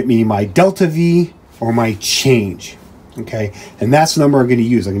that will get me my delta V or my change. Okay, and that's the number I'm going to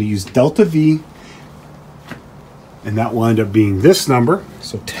use. I'm going to use delta V, and that will end up being this number.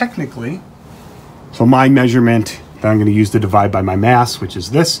 So technically, so my measurement that I'm going to use to divide by my mass, which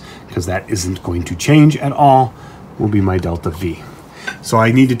is this, because that isn't going to change at all, will be my delta V. So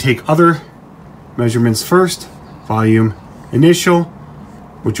I need to take other measurements first. Volume initial,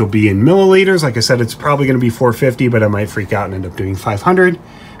 which will be in milliliters. Like I said, it's probably going to be 450, but I might freak out and end up doing 500.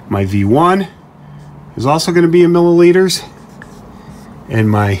 My V1 is also going to be in milliliters, and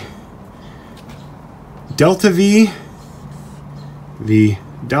my delta V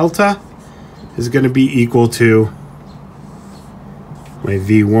delta is going to be equal to my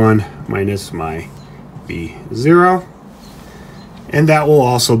V1 minus my V0, and that will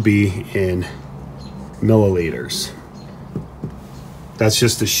also be in milliliters. That's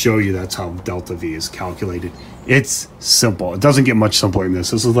just to show you that's how delta V is calculated. It's simple. It doesn't get much simpler than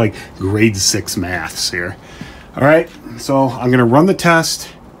this. This is like grade 6 maths here. All right, so I'm going to run the test,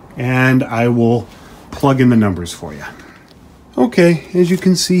 and I will plug in the numbers for you. Okay, as you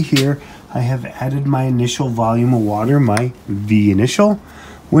can see here, I have added my initial volume of water, my V initial,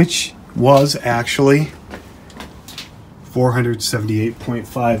 which was actually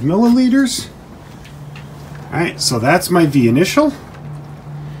 478.5 milliliters. All right, so that's my V initial.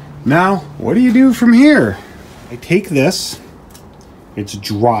 Now, what do you do from here? I take this. It's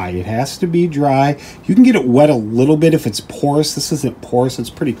dry. It has to be dry. You can get it wet a little bit if it's porous. This isn't porous. It's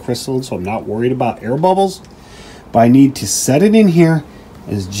pretty crystalline, so I'm not worried about air bubbles. But I need to set it in here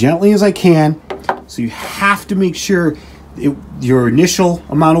as gently as I can. So you have to make sure your initial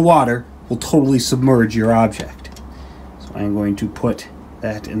amount of water will totally submerge your object. So I'm going to put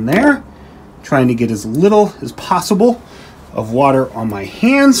that in there, trying to get as little as possible of water on my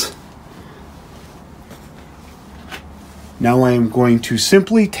hands. Now I am going to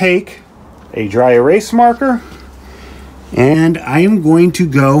simply take a dry erase marker, and I am going to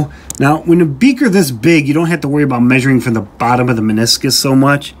go. Now, when a beaker this big, you don't have to worry about measuring from the bottom of the meniscus so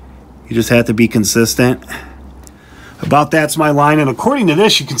much. You just have to be consistent. About that's my line, and according to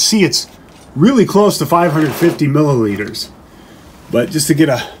this, you can see it's really close to 550 milliliters. But just to get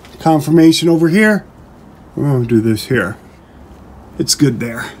a confirmation over here, we're going to do this here. It's good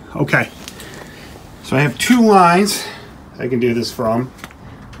there. Okay. So I have 2 lines I can do this from.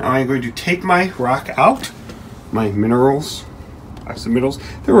 Now I'm going to take my rock out, my minerals.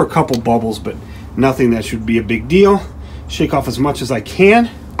 There were a couple bubbles, but nothing that should be a big deal. Shake off as much as I can.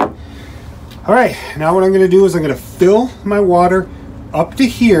 All right, now what I'm going to do is I'm going to fill my water up to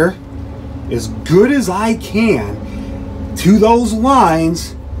here as good as I can to those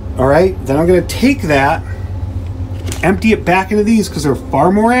lines. All right, then I'm going to take that, empty it back into these because they're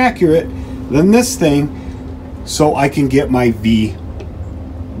far more accurate than this thing, so I can get my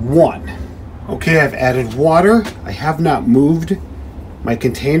V1. Okay, I've added water. I have not moved my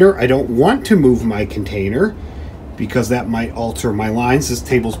container. I don't want to move my container because that might alter my lines. This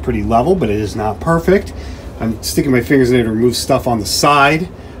table's pretty level, but it is not perfect. I'm sticking my fingers in there to remove stuff on the side.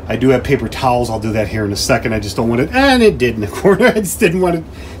 I do have paper towels. I'll do that here in a second. I just don't want it, and it did in the corner. I just didn't want it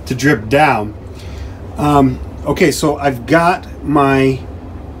to drip down. Okay, so I've got my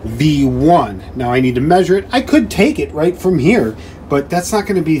V1. Now I need to measure it. I could take it right from here, but that's not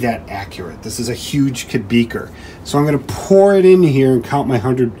going to be that accurate. This is a huge beaker. So I'm going to pour it in here and count my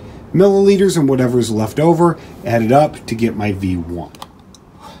 100 milliliters and whatever's left over, add it up to get my V1.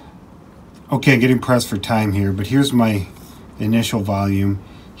 Okay, getting pressed for time here, but here's my initial volume.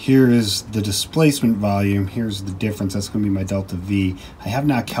 Here is the displacement volume. Here's the difference. That's going to be my delta V. I have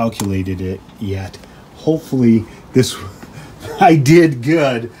not calculated it yet. Hopefully this, I did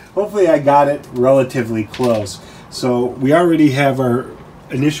good. Hopefully I got it relatively close. So we already have our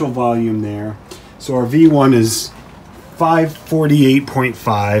initial volume there. So our V1 is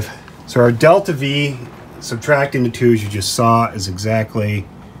 548.5. So our delta V, subtracting the 2 as you just saw, is exactly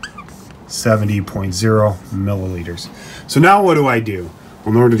 70.0 milliliters. So now what do?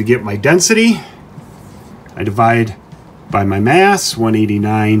 Well, in order to get my density, I divide by my mass,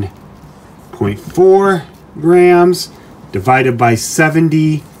 189.4 grams, divided by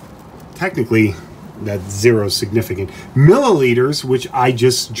 70. Technically, that 0 is significant. Milliliters, which I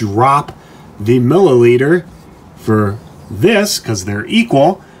just drop the milliliter for this because they're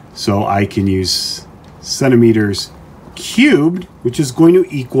equal. So I can use centimeters cubed, which is going to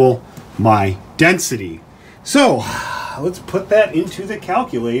equal my density. So let's put that into the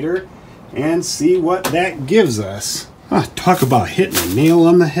calculator and see what that gives us. Talk about hitting a nail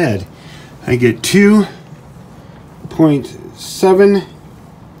on the head. I get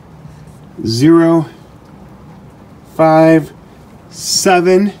 2.702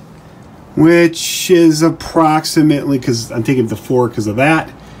 0.57, which is approximately, because I'm taking the 4 because of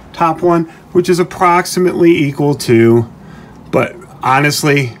that top one, which is approximately equal to, but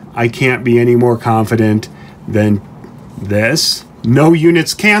honestly, I can't be any more confident than this. No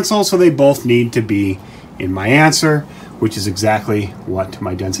units cancel, so they both need to be in my answer, which is exactly what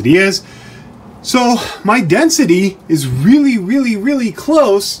my density is. So my density is really, really, really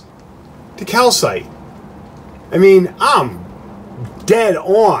close to calcite. I mean, I'm dead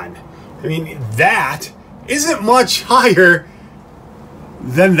on. I mean, that isn't much higher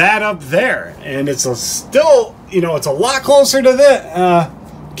than that up there. And it's still, you know, it's a lot closer to the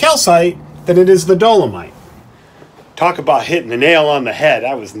calcite than it is the dolomite. Talk about hitting the nail on the head.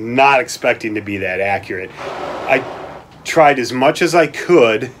 I was not expecting to be that accurate. I tried as much as I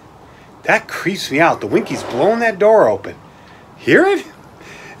could. That creeps me out. The Winky's blowing that door open. Hear it?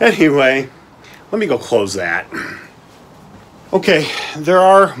 Anyway, let me go close that. Okay, there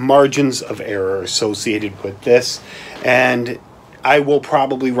are margins of error associated with this, and I will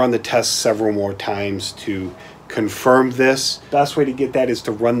probably run the test several more times to confirm this. Best way to get that is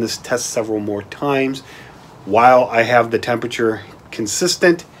to run this test several more times while I have the temperature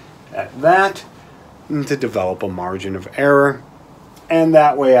consistent at that, and to develop a margin of error. And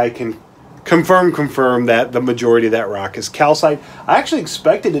that way I can confirm that the majority of that rock is calcite. I actually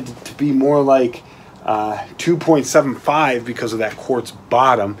expected it to be more like 2.75 because of that quartz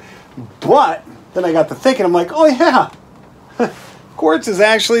bottom, but then I got to thinking, I'm like, oh yeah, quartz is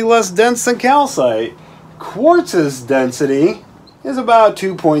actually less dense than calcite. Quartz's density is about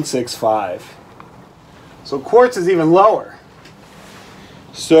 2.65. So quartz is even lower.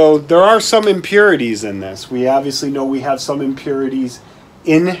 So there are some impurities in this. We obviously know we have some impurities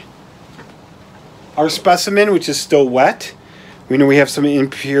in our specimen, which is still wet. We know we have some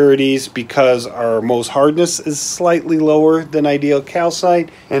impurities because our Mohs hardness is slightly lower than ideal calcite,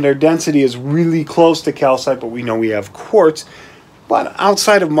 and our density is really close to calcite, but we know we have quartz. But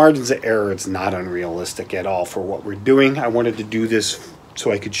outside of margins of error, it's not unrealistic at all for what we're doing. I wanted to do this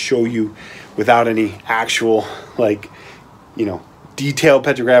so I could show you without any actual, like, you know, detailed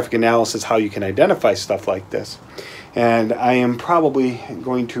petrographic analysis how you can identify stuff like this. And I am probably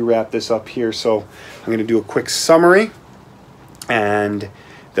going to wrap this up here. So I'm going to do a quick summary, and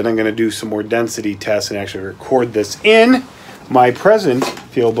then I'm going to do some more density tests and actually record this in my present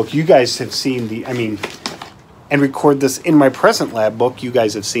field book. You guys have seen the, and record this in my present lab book. You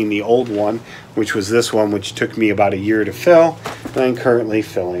guys have seen the old one, which was this one, which took me about a year to fill. And I'm currently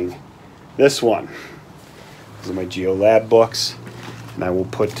filling this one. These are my Geo lab books. And I will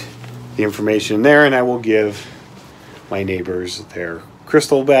put the information in there, and I will give my neighbors their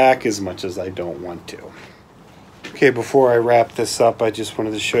crystal back as much as I don't want to. Okay, before I wrap this up, I just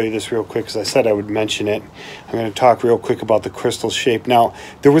wanted to show you this real quick because I said I would mention it. I'm going to talk real quick about the crystal shape. Now,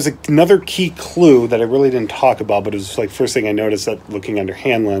 there was another key clue that I really didn't talk about, but it was like first thing I noticed that looking under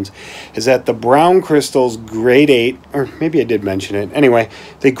hand lens, is that the brown crystals gradate, or maybe I did mention it. Anyway,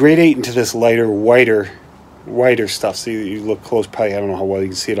 they gradate into this lighter, whiter stuff. So you look close, probably, I don't know how well you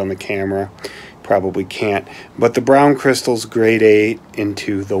can see it on the camera. Probably can't, but the brown crystals gradate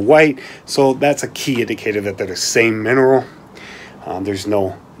into the white, so that's a key indicator that they're the same mineral. There's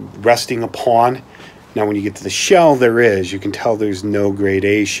no resting upon. Now when you get to the shell, there is. You can tell there's no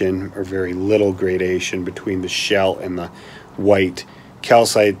gradation or very little gradation between the shell and the white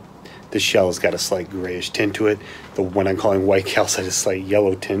calcite. The shell has got a slight grayish tint to it. The one I'm calling white calcite has a slight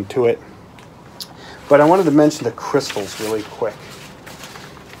yellow tint to it. But I wanted to mention the crystals really quick,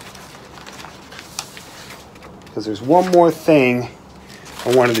 because there's one more thing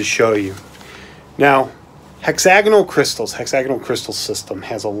I wanted to show you. Now, hexagonal crystal system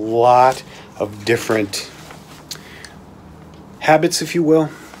has a lot of different habits, if you will.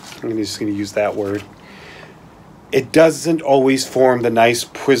 I'm just going to use that word. It doesn't always form the nice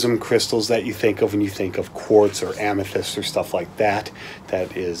prism crystals that you think of when you think of quartz or amethyst or stuff like that.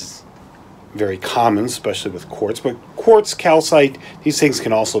 That is very common, especially with quartz. But quartz, calcite, these things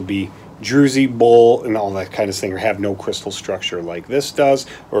can also be druzy, bowl, and all that kind of thing, or have no crystal structure like this does,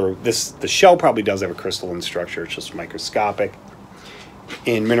 or this, the shell probably does have a crystalline structure, it's just microscopic.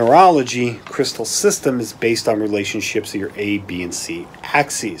 In mineralogy, crystal system is based on relationships of your A, B, and C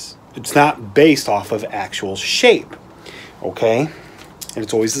axes. It's not based off of actual shape, okay? And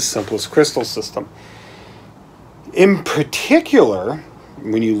it's always the simplest crystal system. In particular,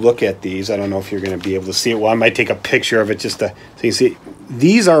 when you look at these, I don't know if you're going to be able to see it. Well, I might take a picture of it just to, so you can see.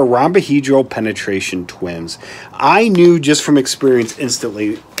 These are rhombohedral penetration twins. I knew just from experience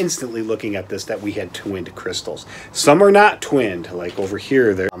instantly looking at this that we had twinned crystals. Some are not twinned, like over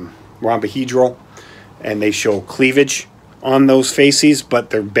here, they're rhombohedral, and they show cleavage on those facies, but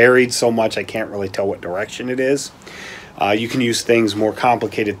they're buried so much I can't really tell what direction it is. You can use things, more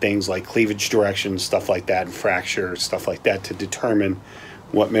complicated things like cleavage direction, stuff like that, and fracture, stuff like that, to determine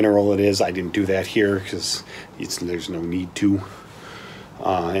what mineral it is. I didn't do that here because there's no need to.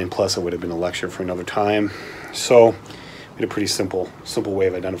 And plus it would have been a lecture for another time. So we had a pretty simple way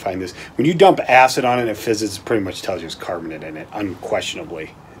of identifying this. When you dump acid on it, it fizzes, it pretty much tells you there's carbonate in it,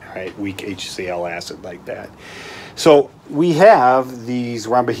 unquestionably. Right? Weak HCl acid like that. So we have these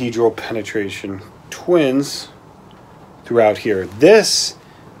rhombohedral penetration twins throughout here. This,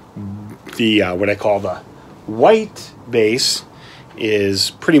 what I call the white base,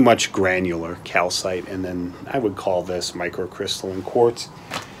 is pretty much granular calcite, and then I would call this microcrystalline quartz.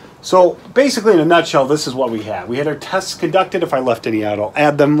 So basically, in a nutshell, this is what we had. We had our tests conducted. If I left any out, I'll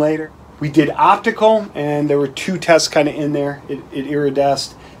add them later. We did optical, and there were 2 tests kind of in there. It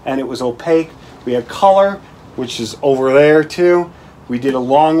iridesced, and it was opaque. We had color, which is over there too. We did a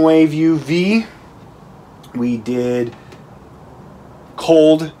long wave UV. We did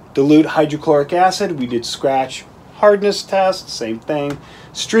cold dilute hydrochloric acid. We did scratch hardness test, same thing,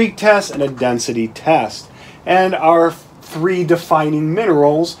 streak test, and a density test. And our 3 defining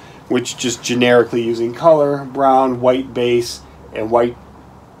minerals, which just generically using color, brown, white base, and white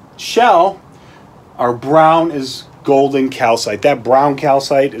shell. Our brown is golden calcite. That brown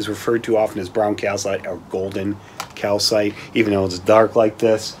calcite is referred to often as brown calcite or golden calcite, even though it's dark like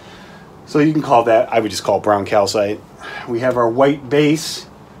this. So you can call that, I would just call it brown calcite. We have our white base,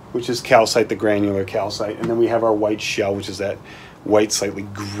 which is calcite, the granular calcite, and then we have our white shell, which is that white, slightly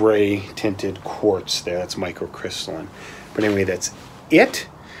gray tinted quartz there. That's microcrystalline. But anyway, that's it.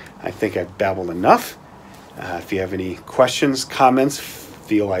 I think I've babbled enough. If you have any questions, comments,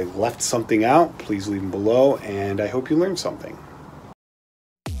 feel I left something out, please leave them below, and I hope you learned something.